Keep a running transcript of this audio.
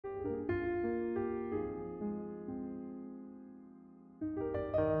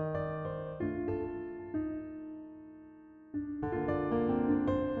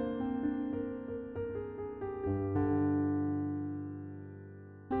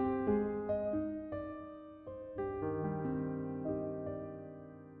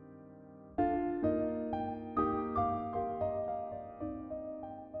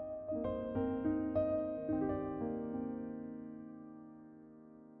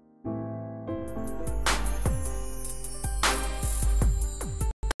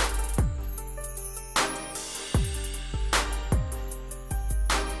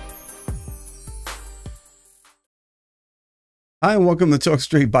Hi, and welcome to Talk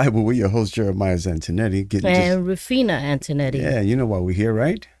Straight Bible. We're your host, Jeremiah Antonetti. And Rufina Antonetti. Yeah, you know why we're here,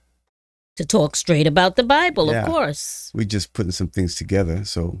 right? To talk straight about the Bible, Yeah. of course. We're just putting some things together,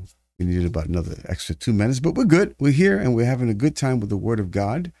 so we needed about another extra 2 minutes, but we're good. We're here, and we're having a good time with the Word of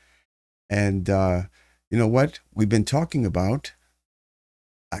God. And you know what? We've been talking about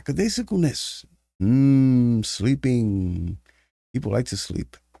lackadaisicalness, sleeping. People like to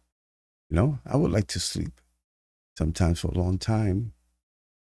sleep. You know, I would like to sleep sometimes for a long time.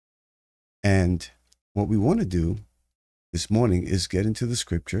 And what we want to do this morning is get into the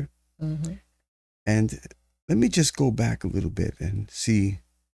scripture. Mm-hmm. And let me just go back a little bit and see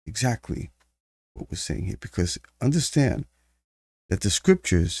exactly what we're saying here, because understand that the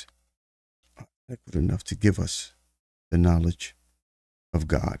scriptures are adequate enough to give us the knowledge of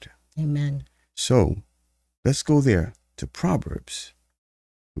God. Amen. So let's go there to Proverbs.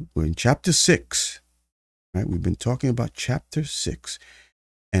 We're in chapter 6, right? We've been talking about chapter 6.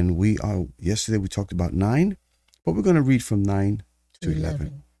 And yesterday we talked about 9, but we're going to read from 9 to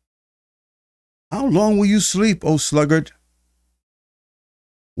 11. How long will you sleep, O sluggard?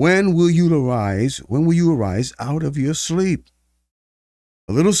 When will you arise? When will you arise out of your sleep?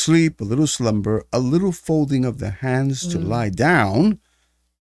 A little sleep, a little slumber, a little folding of the hands to lie down.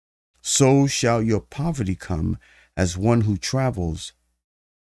 So shall your poverty come as one who travels,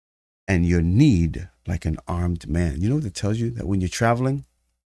 and your need like an armed man. You know what it tells you? That when you're traveling,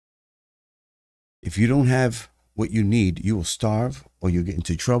 if you don't have what you need, you will starve, or you'll get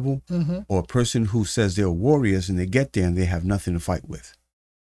into trouble. Mm-hmm. Or a person who says they're warriors and they get there and they have nothing to fight with.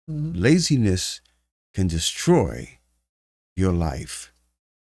 Mm-hmm. Laziness can destroy your life.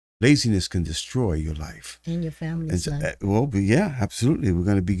 Laziness can destroy your life. And your family's life. Yeah, absolutely. We're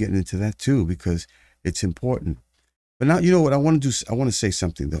going to be getting into that too, because it's important. But now, you know what I want to do? I want to say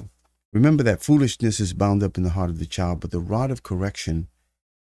something though. Remember that foolishness is bound up in the heart of the child, but the rod of correction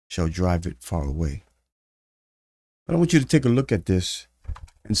shall drive it far away. But I want you to take a look at this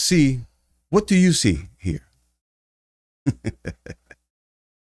and see, what do you see here?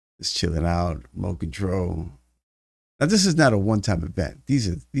 Just chilling out, remote control. Now, this is not a one-time event. These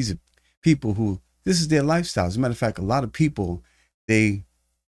are people who, this is their lifestyle. As a matter of fact, a lot of people, they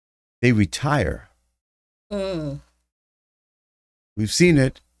retire. Mm. We've seen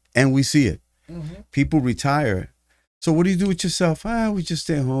it and we see it. Mm-hmm. People retire. So what do you do with yourself? We just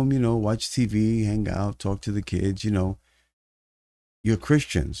stay home, watch TV, hang out, talk to the kids, You're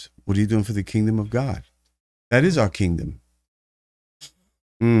Christians. What are you doing for the kingdom of God? That is our kingdom.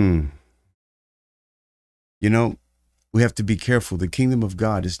 We have to be careful. The kingdom of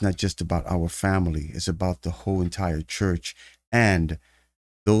God is not just about our family. It's about the whole entire church and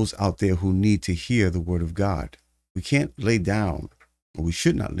those out there who need to hear the word of God. We can't lay down, or we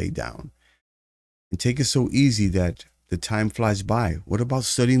should not lay down and take it so easy that the time flies by. What about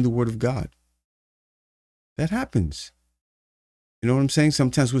studying the word of God? That happens. You know what I'm saying?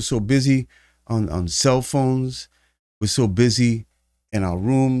 Sometimes we're so busy on cell phones. We're so busy in our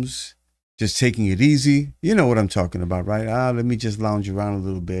rooms, just taking it easy. You know what I'm talking about, right? Let me just lounge around a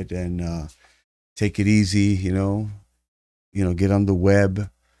little bit and take it easy, get on the web,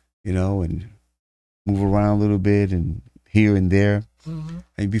 and move around a little bit and here and there. Mm-hmm.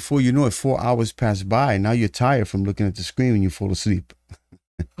 And before you know it, 4 hours pass by. And now you're tired from looking at the screen and you fall asleep.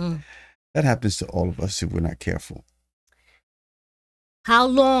 That happens to all of us if we're not careful. How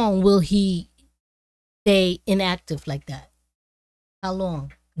long will he stay inactive like that? How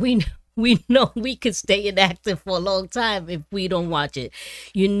long? We know we could stay inactive for a long time if we don't watch it.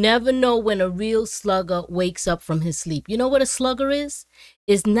 You never know when a real slugger wakes up from his sleep. You know what a slugger is?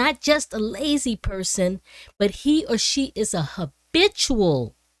 It's not just a lazy person, but he or she is a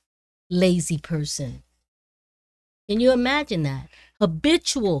habitual lazy person. Can you imagine that?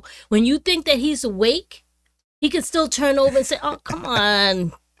 Habitual. When you think that he's awake, he can still turn over and say, oh, come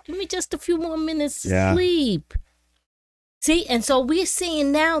on, give me just a few more minutes to sleep. See, and so we're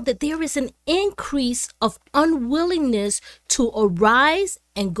seeing now that there is an increase of unwillingness to arise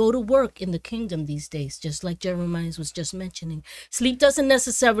and go to work in the kingdom these days, just like Jeremiah was just mentioning. Sleep doesn't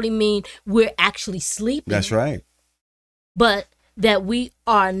necessarily mean we're actually sleeping. That's right. But that we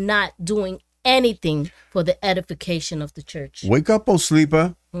are not doing anything for the edification of the church. Wake up, oh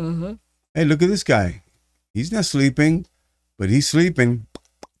sleeper. Mm-hmm. Hey, look at this guy. He's not sleeping, but he's sleeping.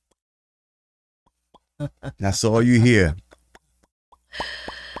 That's all you hear.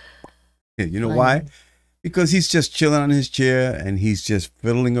 You know why? Because he's just chilling on his chair and he's just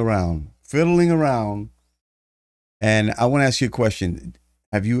fiddling around. And I want to ask you a question.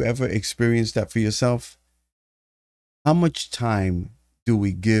 Have you ever experienced that for yourself? How much time do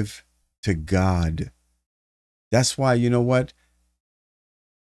we give to God? That's why, you know what?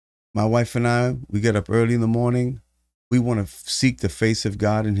 My wife and I, we get up early in the morning. We want to seek the face of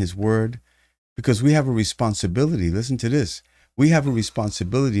God and his word because we have a responsibility. Listen to this. We have a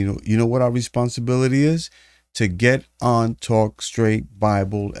responsibility. You know what our responsibility is? To get on Talk Straight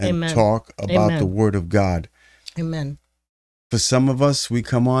Bible and Amen. talk about Amen. the word of God. Amen. For some of us, we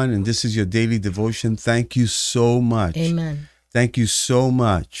come on and this is your daily devotion. Thank you so much. Amen. Thank you so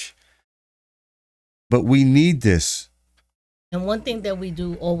much. But we need this. And one thing that we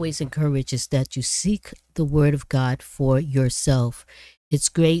do always encourage is that you seek the word of God for yourself. It's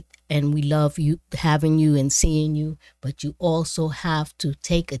great and we love you, having you and seeing you, but you also have to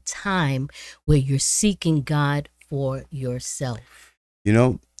take a time where you're seeking God for yourself. You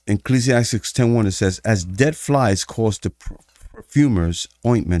know, in Ecclesiastes 10:1, it says, as dead flies cause the perfumer's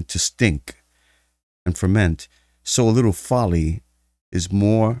ointment to stink and ferment, so a little folly is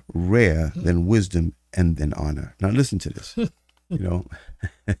more rare than wisdom and than honor. Now listen to this. You know,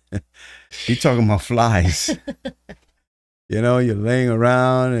 you're talking about flies. You know, you're laying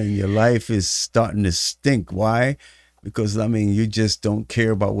around and your life is starting to stink. Why? Because, I mean, you just don't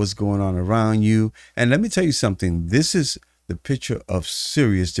care about what's going on around you. And let me tell you something. This is the picture of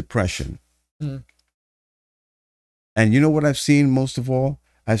serious depression. Mm. And you know what I've seen most of all?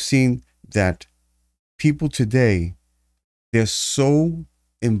 I've seen that people today, they're so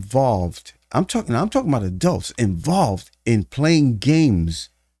involved. I'm talking about adults involved in playing games.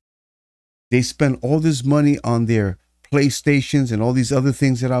 They spend all this money on their PlayStations and all these other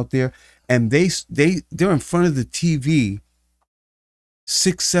things that are out there, and they're in front of the TV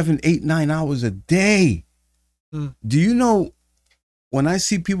 6, 7, 8, 9 hours a day. Mm. Do you know, when I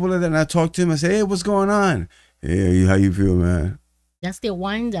see people like that and I talk to them, I say, hey, what's going on? Hey, how you feel, man? That's their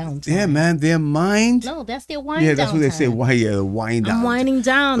wind down time. Yeah, man, their mind. No, that's their wind down. Yeah, that's what they say. time. Why? Yeah, wind down. I'm winding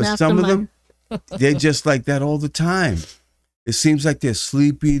down But after some of my... them, they're just like that all the time. It seems like they're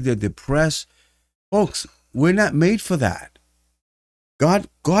sleepy, they're depressed. Folks, we're not made for that. God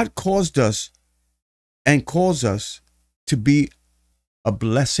caused us and calls us to be a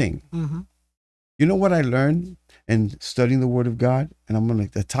blessing. Mm-hmm. You know what I learned in studying the Word of God? And I'm going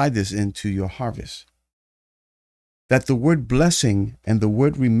to tie this into your harvest. That the word blessing and the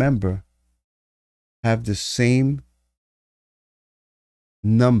word remember have the same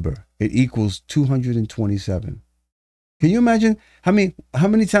number. It equals 227. Can you imagine how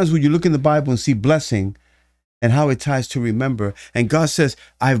many times would you look in the Bible and see blessing and how it ties to remember? And God says,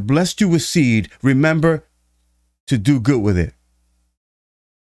 I've blessed you with seed. Remember to do good with it.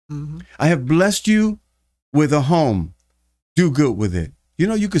 Mm-hmm. I have blessed you with a home. Do good with it. You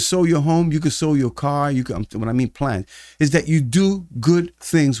know, you could sow your home, you could sow your car, you could, when I mean plant, is that you do good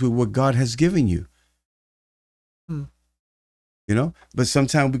things with what God has given you. Mm. You know, but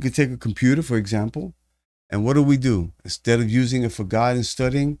sometimes we could take a computer, for example, and what do? Instead of using it for God and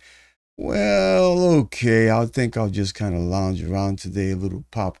studying, well, okay, I think I'll just kind of lounge around today, a little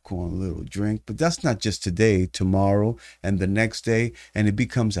popcorn, a little drink. But that's not just today, tomorrow, and the next day, and it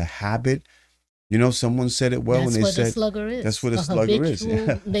becomes a habit. You know, someone said it well when they said, that's what a slugger is. That's what a slugger is.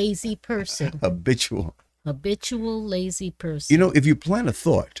 Habitual lazy person. Habitual, lazy person. You know, if you plant a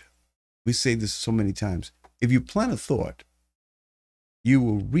thought, we say this so many times, if you plant a thought, you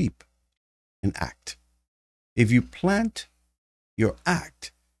will reap an act. If you plant your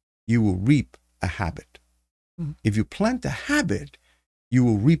act, you will reap a habit. Mm-hmm. If you plant a habit, you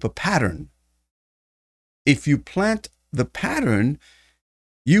will reap a pattern. If you plant the pattern,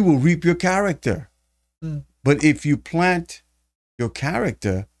 you will reap your character. Mm. But if you plant your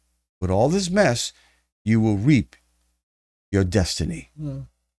character with all this mess, you will reap your destiny. Mm.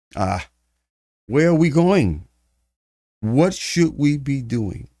 Where are we going? What should we be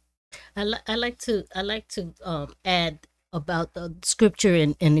doing? I like to add about the scripture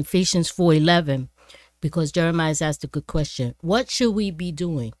in Ephesians 4:11, because Jeremiah asked a good question. What should we be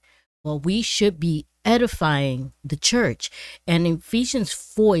doing? Well, we should be edifying the church. And in Ephesians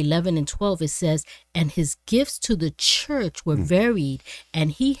 4:11 and 12, it says, and his gifts to the church were varied,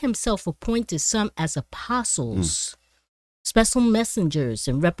 and he himself appointed some as apostles, special messengers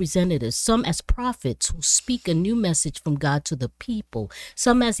and representatives, some as prophets who speak a new message from God to the people,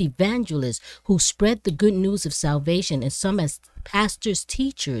 some as evangelists who spread the good news of salvation, and some as pastors,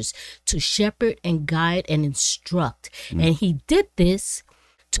 teachers to shepherd and guide and instruct. And he did this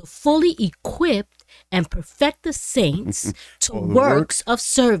to fully equip and perfect the saints to works of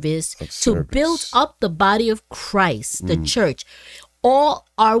service, to build up the body of Christ, the church.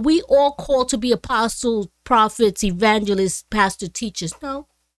 Are we all called to be apostles, prophets, evangelists, pastor, teachers? No.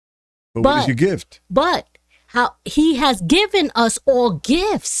 But what is your gift? But how he has given us all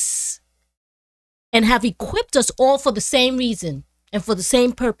gifts and have equipped us all for the same reason, and for the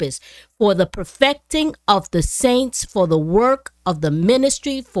same purpose, for the perfecting of the saints, for the work of the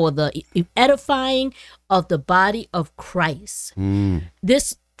ministry, for the edifying of the body of Christ.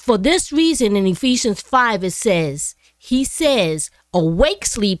 For this reason, in Ephesians 5, it says, he says, awake,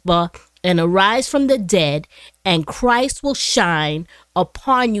 sleeper, and arise from the dead, and Christ will shine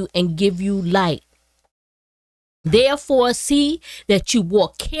upon you and give you light. Therefore, see that you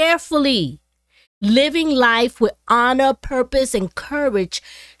walk carefully, living life with honor, purpose, and courage,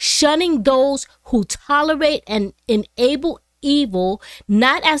 shunning those who tolerate and enable evil,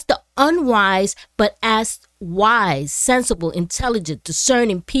 not as the unwise, but as wise, sensible, intelligent,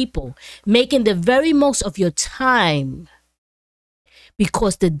 discerning people, making the very most of your time,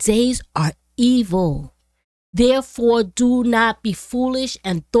 because the days are evil. Therefore, do not be foolish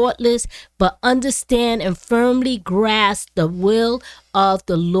and thoughtless, but understand and firmly grasp the will of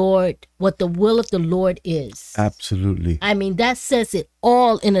the Lord, what the will of the Lord is. Absolutely. I mean, that says it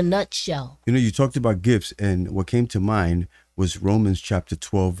all in a nutshell. You know, you talked about gifts, and what came to mind was Romans chapter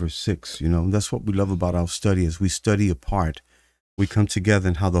 12, verse 6. You know, and that's what we love about our study. As we study apart, we come together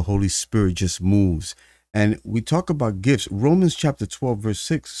and how the Holy Spirit just moves. And we talk about gifts. Romans chapter 12, verse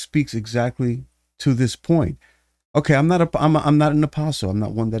 6 speaks exactly to this point. Okay, I'm not an apostle. I'm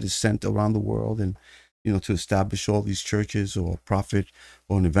not one that is sent around the world and, you know, to establish all these churches, or a prophet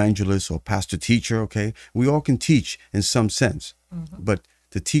or an evangelist or pastor teacher. Okay, we all can teach in some sense, but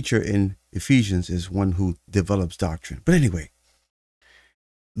the teacher in Ephesians is one who develops doctrine. But anyway,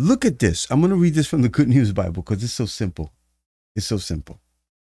 look at this. I'm going to read this from the Good News Bible because it's so simple. It's so simple.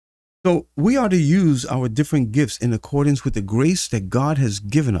 So we are to use our different gifts in accordance with the grace that God has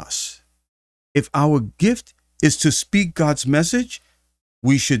given us. If our gift is to speak God's message,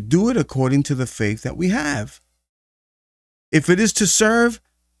 we should do it according to the faith that we have. If it is to serve,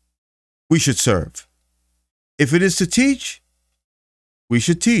 we should serve. If it is to teach, we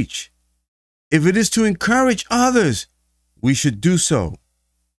should teach. If it is to encourage others, we should do so.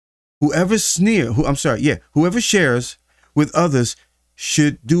 Whoever shares with others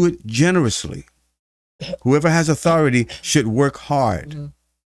should do it generously. Whoever has authority should work hard.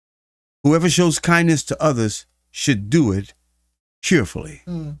 Whoever shows kindness to others should do it cheerfully.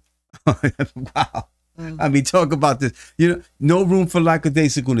 Wow. I mean, talk about this. You know, no room for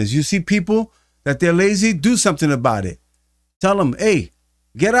lackadaisicalness. You see people that they're lazy, do something about it. Tell them, hey,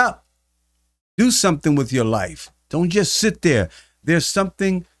 get up. Do something with your life. Don't just sit there. There's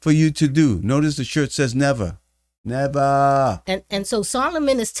something for you to do. Notice the shirt says never. Never. And so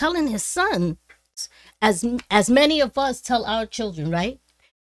Solomon is telling his son, as many of us tell our children, right?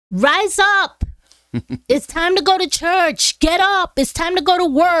 Rise up. It's time to go to church. Get up. It's time to go to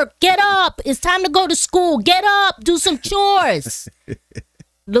work. Get up. It's time to go to school. Get up. Do some chores.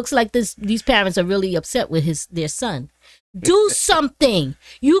 Looks like these parents are really upset with their son. Do something.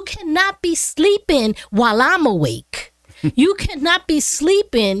 You cannot be sleeping while I'm awake. You cannot be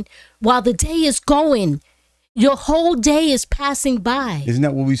sleeping while the day is going. Your whole day is passing by. Isn't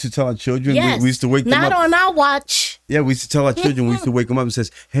that what we used to tell our children? Yes. We used to wake them up. Not on our watch. Yeah, we used to tell our children, we used to wake them up and says,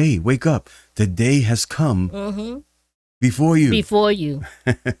 hey, wake up. The day has come before you. Before you.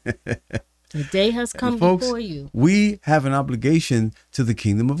 The day has come before you. We have an obligation to the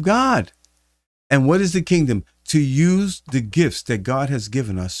kingdom of God. And what is the kingdom? To use the gifts that God has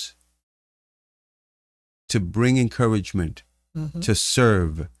given us to bring encouragement, to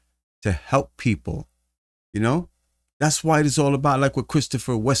serve, to help people. You know, that's why it is all about, like what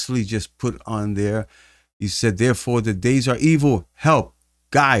Christopher Wesley just put on there. He said, therefore, the days are evil. Help,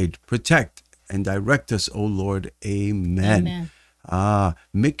 guide, protect, and direct us, O Lord. Amen.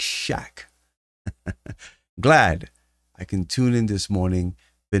 Mick Shack. Glad I can tune in this morning.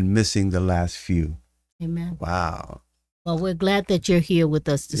 Been missing the last few. Amen. Wow. Well, we're glad that you're here with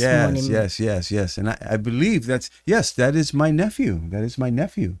us this morning. Yes. And I believe that is my nephew. That is my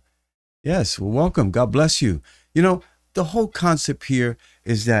nephew. Yes, well, welcome. God bless you. You know, the whole concept here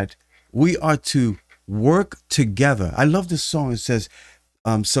is that we are to work together. I love this song. It says,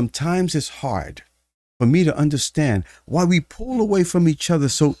 sometimes it's hard for me to understand why we pull away from each other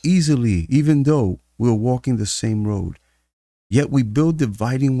so easily, even though we're walking the same road. Yet we build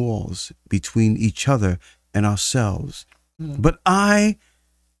dividing walls between each other and ourselves. But I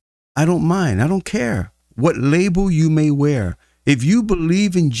don't mind. I don't care what label you may wear. If you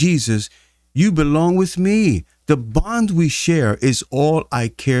believe in Jesus, you belong with me. The bond we share is all I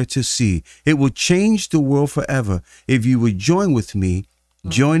care to see. It will change the world forever. If you would join with me,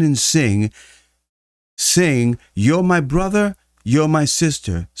 join and sing, you're my brother, you're my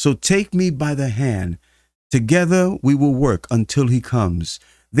sister. So take me by the hand. Together we will work until he comes.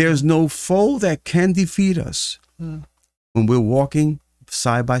 There's no foe that can defeat us. when we're walking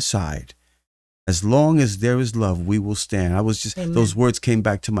side by side, as long as there is love, we will stand. Amen. Those words came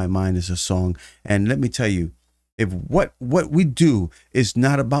back to my mind as a song. And let me tell you, if what we do is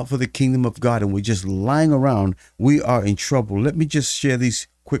not about for the kingdom of God and we're just lying around, we are in trouble. Let me just share these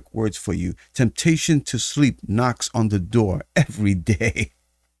quick words for you. Temptation to sleep knocks on the door every day.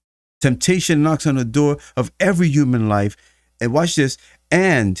 Temptation knocks on the door of every human life. And watch this.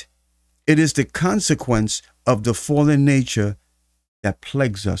 And it is the consequence of the fallen nature that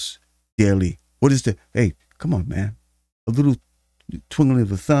plagues us daily. What is hey, come on, man. A little twinkling of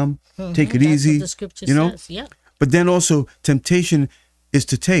the thumb. Take it That's easy. what the scripture says. Yeah. But then also temptation is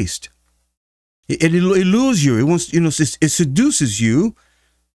to taste. It lures you. It wants, it seduces you.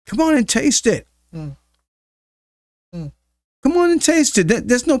 Come on and taste it. Come on and taste it.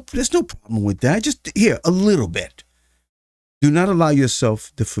 There's no problem with that. Just here, a little bit. Do not allow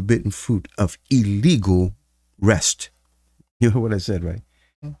yourself the forbidden fruit of illegal rest. You know what I said, right?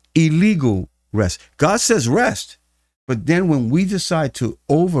 Illegal rest. God says rest. But then when we decide to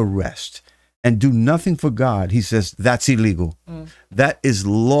over rest and do nothing for God, he says that's illegal. That is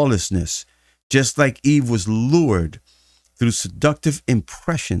lawlessness. Just like Eve was lured through seductive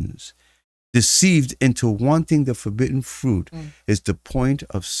impressions, deceived into wanting the forbidden fruit, is the point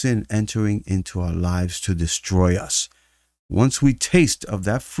of sin entering into our lives to destroy us. Once we taste of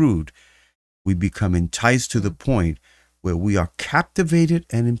that fruit, we become enticed to the point where we are captivated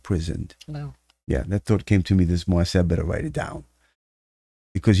and imprisoned. Wow. Yeah, that thought came to me this morning. I said I better write it down.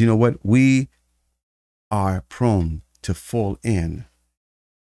 Because you know what? We are prone to fall in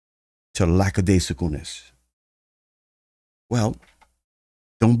to lackadaisicalness. Well,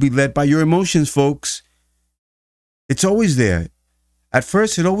 don't be led by your emotions, folks. It's always there. At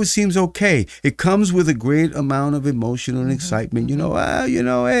first, it always seems okay. It comes with a great amount of emotional excitement.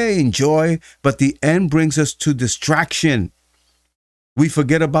 Hey, enjoy. But the end brings us to distraction. We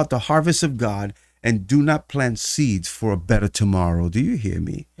forget about the harvest of God and do not plant seeds for a better tomorrow. Do you hear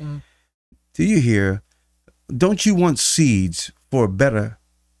me? Do you hear? Don't you want seeds for a better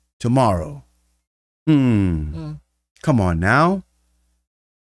tomorrow? Come on now.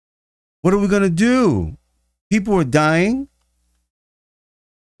 What are we going to do? People are dying.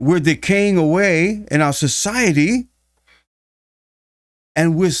 We're decaying away in our society.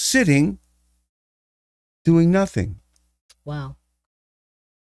 And we're sitting doing nothing. Wow.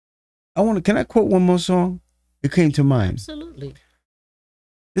 Can I quote one more song? It came to mind. Absolutely.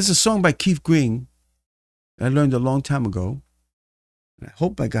 There's a song by Keith Green that I learned a long time ago. And I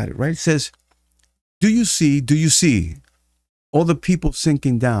hope I got it right. It says, do you see all the people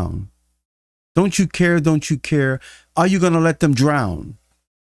sinking down? Don't you care? Are you going to let them drown?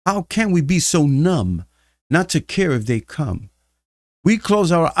 How can we be so numb not to care if they come? We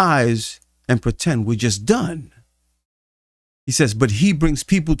close our eyes and pretend we're just done. He says, but he brings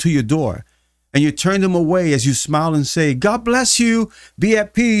people to your door and you turn them away as you smile and say, God bless you, be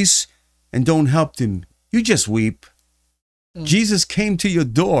at peace, and don't help them. You just weep. Jesus came to your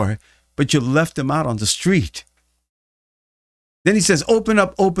door, but you left them out on the street. Then he says, open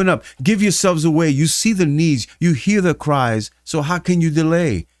up, give yourselves away. You see the needs, you hear the cries, so how can you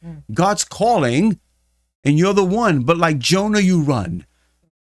delay? God's calling, and you're the one, but like Jonah, you run.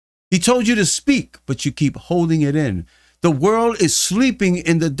 He told you to speak, but you keep holding it in. The world is sleeping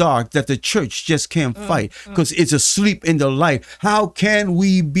in the dark that the church just can't fight because it's asleep in the light. How can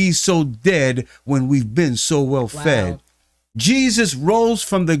we be so dead when we've been so well fed? Jesus rose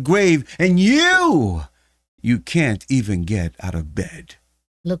from the grave and you can't even get out of bed.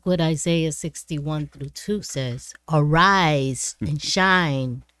 Look what Isaiah 61:2 says. Arise and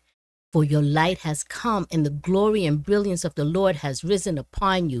shine, for your light has come and the glory and brilliance of the Lord has risen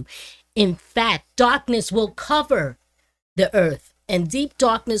upon you. In fact, darkness will cover the earth and deep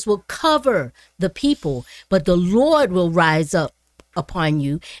darkness will cover the people, but the Lord will rise up upon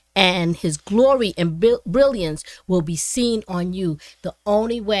you and his glory and brilliance will be seen on you. The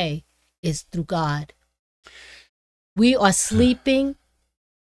only way is through God. We are sleeping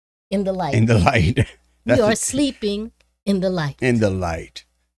in the light. In the light. We are sleeping in the light. In the light.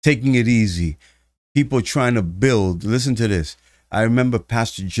 Taking it easy. People trying to build. Listen to this. I remember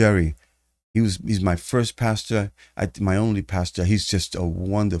Pastor Jerry. He's my first pastor, my only pastor. He's just a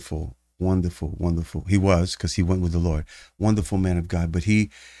wonderful. He was, because he went with the Lord. Wonderful man of God. But he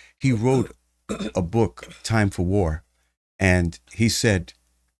wrote a book, Time for War. And he said,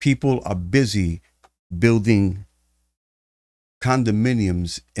 people are busy building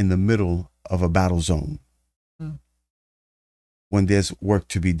condominiums in the middle of a battle zone when there's work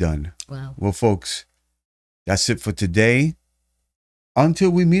to be done. Wow. Well, folks, that's it for today. Until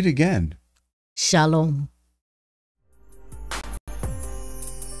we meet again. Shalom.